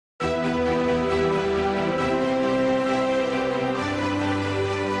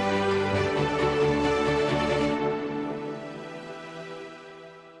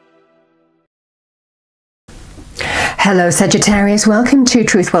Hello Sagittarius, welcome to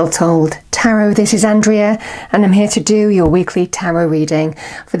Truth Well Told Tarot. This is Andrea and I'm here to do your weekly tarot reading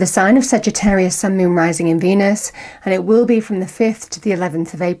for the sign of Sagittarius, Sun, Moon, Rising in Venus, and it will be from the 5th to the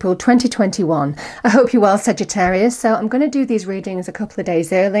 11th of April 2021. I hope you're well, Sagittarius. So I'm going to do these readings a couple of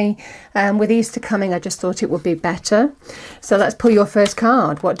days early. With Easter coming, I just thought it would be better. So let's pull your first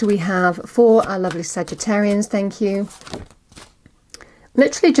card. What do we have for our lovely Sagittarians? Thank you.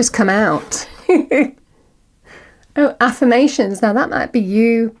 Literally just come out. Oh, affirmations. Now that might be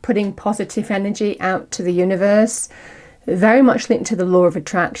you putting positive energy out to the universe. Very much linked to the law of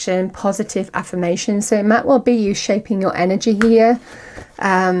attraction, positive affirmations. So it might well be you shaping your energy here.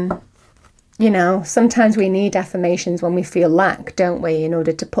 You know, sometimes we need affirmations when we feel lack, don't we? In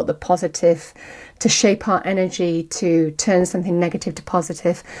order to put the positive, to shape our energy, to turn something negative to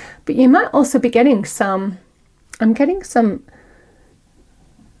positive. But you might also be getting I'm getting some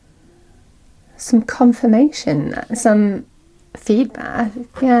confirmation, some feedback.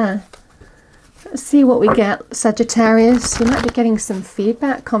 Yeah, let's see what we get, Sagittarius. You might be getting some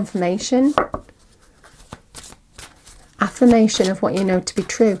feedback, confirmation, affirmation of what you know to be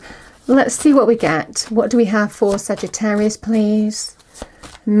true. Let's see what we get. What do we have for Sagittarius, please?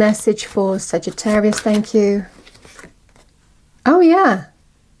 Message for Sagittarius. Thank you. Oh yeah,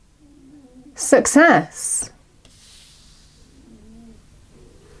 success.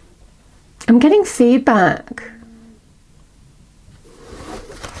 I'm getting feedback.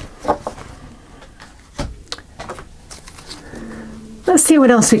 Let's see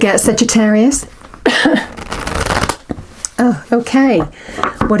what else we get, Sagittarius. Oh, okay.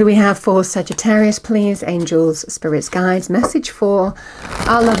 What do we have for Sagittarius, please? Angels, spirits, guides. Message for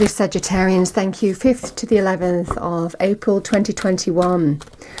our lovely Sagittarians. Thank you. 5th to the 11th of April 2021.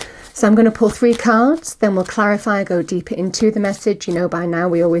 So I'm going to pull 3 cards, then we'll clarify, go deeper into the message. You know by now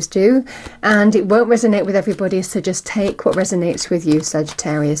we always do. And it won't resonate with everybody, so just take what resonates with you,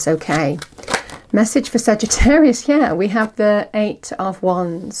 Sagittarius. Okay. Message for Sagittarius. Yeah, we have the 8 of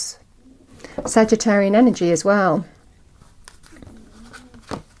Wands. Sagittarian energy as well.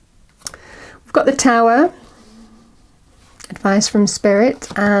 We've got the Tower. Advice from Spirit.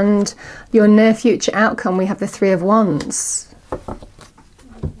 And your near future outcome, we have the 3 of Wands.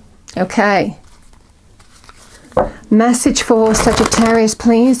 Okay. Message for Sagittarius,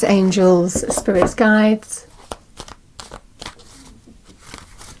 please. Angels, spirits, guides.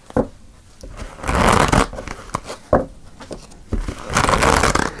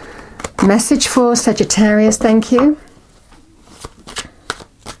 Message for Sagittarius, thank you.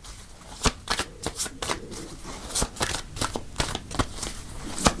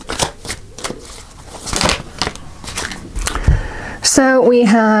 So we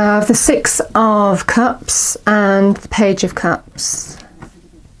have the 6 of Cups and the Page of Cups.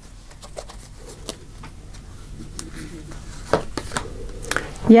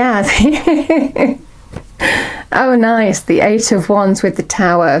 Yeah. Oh, nice. The 8 of Wands with the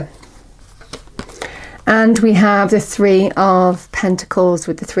Tower. And we have the 3 of Pentacles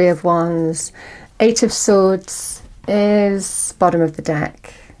with the 3 of Wands. 8 of Swords is bottom of the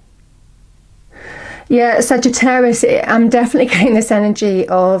deck. Yeah, Sagittarius, I'm definitely getting this energy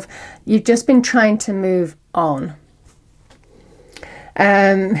of you've just been trying to move on.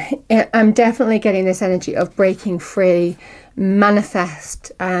 I'm definitely getting this energy of breaking free,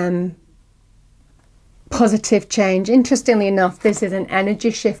 manifest, positive change. Interestingly enough, this is an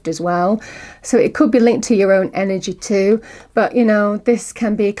energy shift as well. So it could be linked to your own energy too. But, you know, this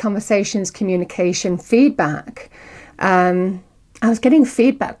can be conversations, communication, feedback. I was getting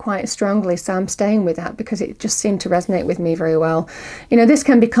feedback quite strongly, so I'm staying with that because it just seemed to resonate with me very well. You know, this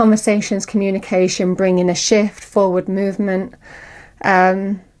can be conversations, communication, bringing a shift, forward movement,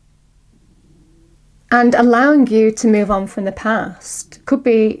 and allowing you to move on from the past. Could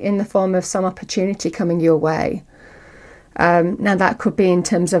be in the form of some opportunity coming your way. Now that could be in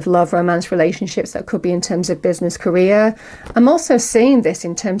terms of love, romance, relationships. That could be in terms of business, career. I'm also seeing this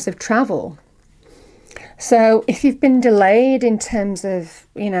in terms of travel. So if you've been delayed in terms of,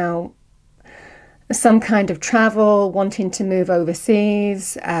 you know, some kind of travel, wanting to move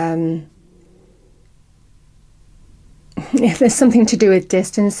overseas, if there's something to do with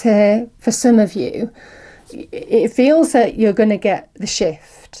distance here, for some of you, it feels that you're going to get the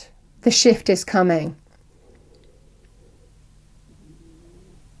shift. The shift is coming.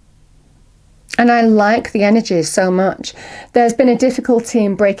 And I like the energies so much. There's been a difficulty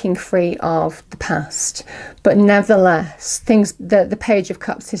in breaking free of the past, but nevertheless, the Page of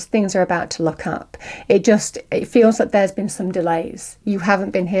Cups is things are about to look up. It feels like there's been some delays. You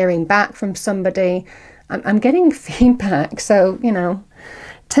haven't been hearing back from somebody. I'm getting feedback. So, you know,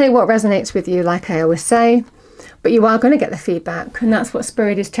 tell you what resonates with you, like I always say. But you are going to get the feedback, and that's what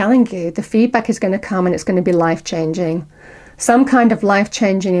Spirit is telling you. The feedback is going to come, and it's going to be life-changing. Some kind of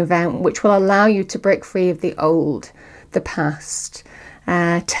life-changing event which will allow you to break free of the old, the past,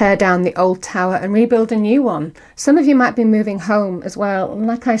 tear down the old tower and rebuild a new one. Some of you might be moving home as well. And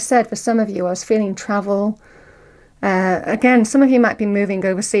like I said, for some of you, I was feeling travel. Again, some of you might be moving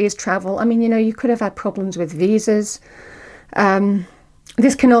overseas, travel. I mean, you know, you could have had problems with visas.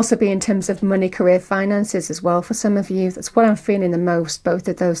 This can also be in terms of money, career, finances as well for some of you. That's what I'm feeling the most, both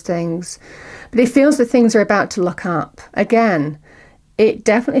of those things. But it feels that things are about to look up. Again, it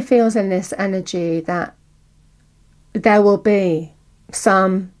definitely feels in this energy that there will be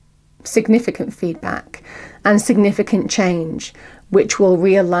some significant feedback and significant change, which will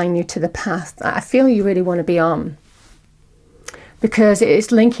realign you to the path that I feel you really want to be on. Because it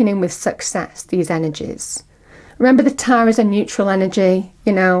is linking in with success, these energies. Remember, the Tower is a neutral energy.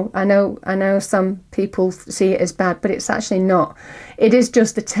 You know, I know some people see it as bad, but it's actually not. It is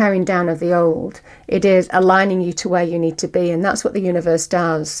just the tearing down of the old. It is aligning you to where you need to be, and that's what the universe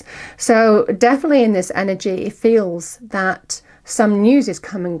does. So definitely in this energy, it feels that some news is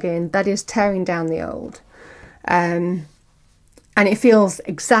coming in that is tearing down the old. And it feels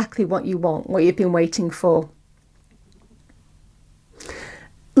exactly what you want, what you've been waiting for.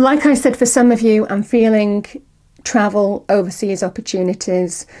 Like I said, for some of you, I'm feeling travel, overseas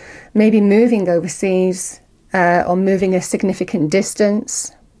opportunities, maybe moving overseas or moving a significant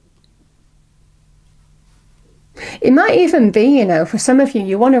distance. It might even be, you know, for some of you,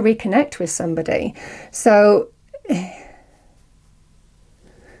 you want to reconnect with somebody. So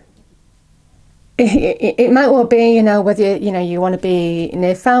it might well be, you know, whether, you know, you want to be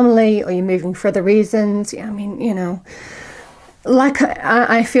near family or you're moving for other reasons. I mean, you know, like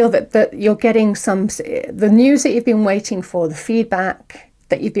I feel that you're getting the news that you've been waiting for, the feedback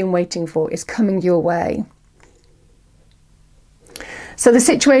that you've been waiting for is coming your way. So the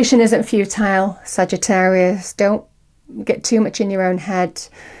situation isn't futile, Sagittarius. Don't get too much in your own head.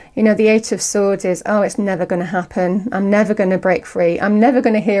 You know, the Eight of Swords is, oh, it's never going to happen. I'm never going to break free. I'm never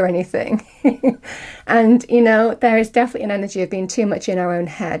going to hear anything. And, you know, there is definitely an energy of being too much in our own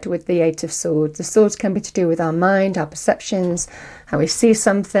head with the Eight of Swords. The swords can be to do with our mind, our perceptions, how we see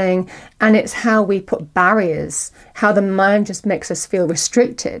something. And it's how we put barriers, how the mind just makes us feel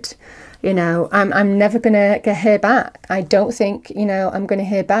restricted. You know, I'm never going to hear back. I don't think, you know, I'm going to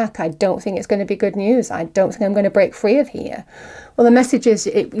hear back. I don't think it's going to be good news. I don't think I'm going to break free of here. Well, the message is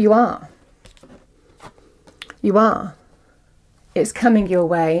you are. You are. It's coming your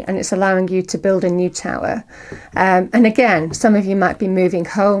way, and it's allowing you to build a new tower. And again, some of you might be moving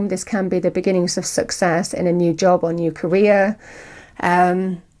home. This can be the beginnings of success in a new job or new career.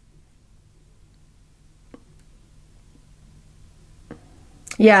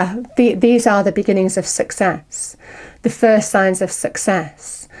 Yeah, these are the beginnings of success, the first signs of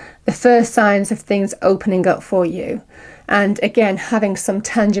success, the first signs of things opening up for you. And again, having some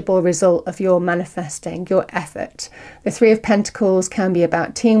tangible result of your manifesting, your effort. The Three of Pentacles can be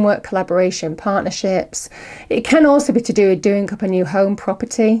about teamwork, collaboration, partnerships. It can also be to do with doing up a new home,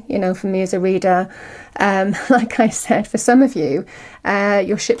 property, you know, for me as a reader. Like I said, for some of you,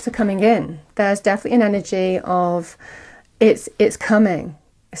 your ships are coming in. There's definitely an energy of it's coming.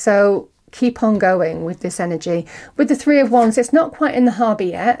 So keep on going with this energy. With the Three of Wands, it's not quite in the harbour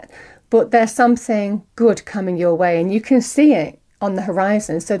yet, but there's something good coming your way, and you can see it on the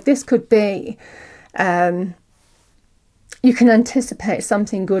horizon. So this could be, you can anticipate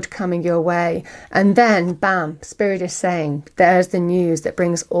something good coming your way. And then, bam, Spirit is saying, there's the news that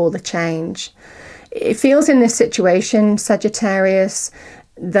brings all the change. It feels in this situation, Sagittarius,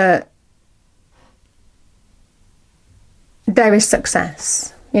 that there is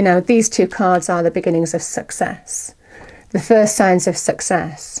success. You know, these two cards are the beginnings of success. The first signs of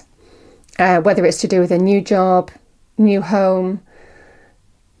success. Whether it's to do with a new job, new home,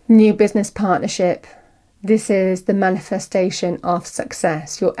 new business partnership, this is the manifestation of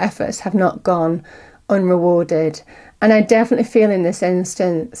success. Your efforts have not gone unrewarded. And I definitely feel in this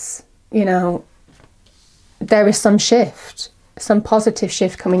instance, you know, there is some shift, some positive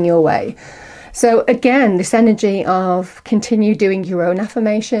shift coming your way. So again, this energy of continue doing your own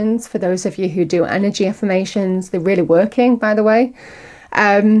affirmations. For those of you who do energy affirmations, they're really working, by the way.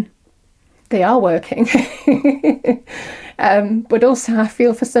 They are working. But also I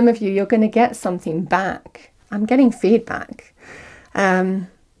feel for some of you, you're going to get something back. I'm getting feedback.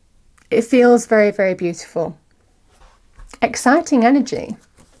 It feels very, very beautiful. Exciting energy.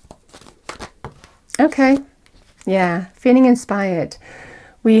 Okay. Yeah, feeling inspired.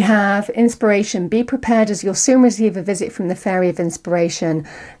 We have inspiration. Be prepared as you'll soon receive a visit from the fairy of inspiration.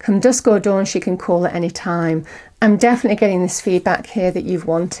 Come dusk or dawn, she can call at any time. I'm definitely getting this feedback here that you've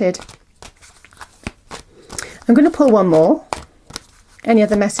wanted. I'm going to pull one more. Any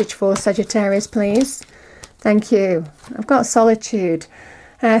other message for Sagittarius, please? Thank you. I've got solitude.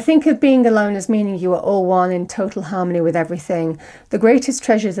 Think of being alone as meaning you are all one in total harmony with everything. The greatest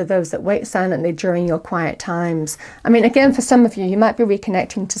treasures are those that wait silently during your quiet times. I mean, again, for some of you, you might be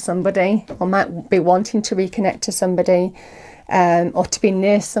reconnecting to somebody, or might be wanting to reconnect to somebody, or to be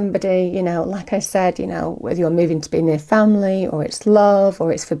near somebody, you know, like I said, you know, whether you're moving to be near family, or it's love,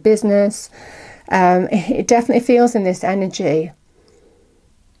 or it's for business. It definitely feels in this energy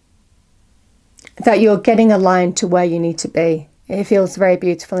that you're getting aligned to where you need to be. It feels very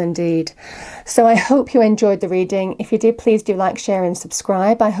beautiful indeed. So I hope you enjoyed the reading. If you did, please do like, share and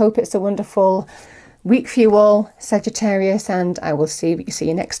subscribe. I hope it's a wonderful week for you all, Sagittarius, and I will see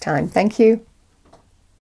you next time. Thank you.